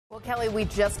Kelly, we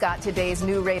just got today's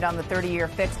new rate on the 30-year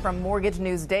fix from Mortgage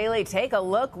News Daily. Take a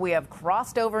look. We have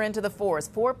crossed over into the fours,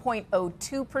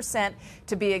 4.02%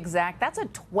 to be exact. That's a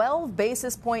 12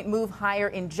 basis point move higher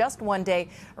in just one day.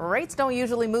 Rates don't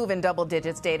usually move in double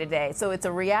digits day to day. So it's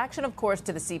a reaction, of course,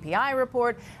 to the CPI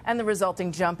report and the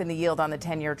resulting jump in the yield on the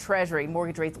 10-year Treasury.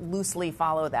 Mortgage rates loosely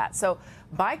follow that. So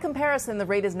by comparison, the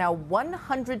rate is now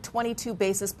 122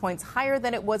 basis points higher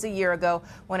than it was a year ago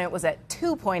when it was at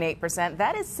 2.8%.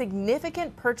 That is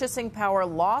significant purchasing power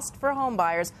lost for home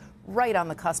buyers right on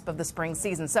the cusp of the spring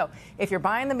season. So if you're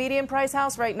buying the median price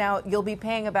house right now, you'll be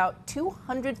paying about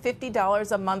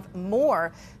 $250 a month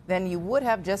more than you would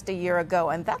have just a year ago.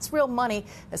 And that's real money,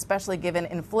 especially given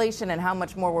inflation and how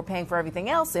much more we're paying for everything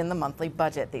else in the monthly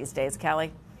budget these days.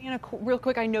 Kelly? Real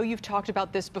quick, I know you've talked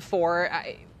about this before.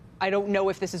 I don't know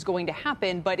if this is going to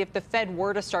happen, but if the Fed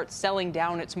were to start selling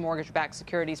down its mortgage-backed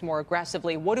securities more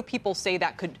aggressively, what do people say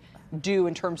that could do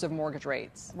in terms of mortgage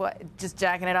rates? Well, just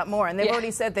jacking it up more. And they've already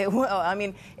said they will. I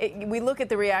mean, we look at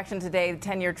the reaction today, the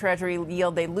 10-year Treasury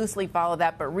yield, they loosely follow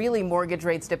that, but really mortgage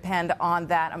rates depend on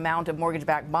that amount of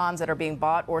mortgage-backed bonds that are being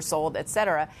bought or sold, et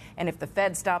cetera. And if the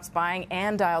Fed stops buying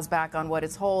and dials back on what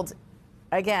it holds,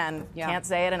 again, can't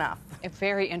say it enough.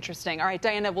 Very interesting. All right,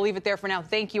 Diana, we'll leave it there for now.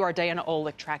 Thank you, our Diana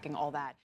Olick, tracking all that.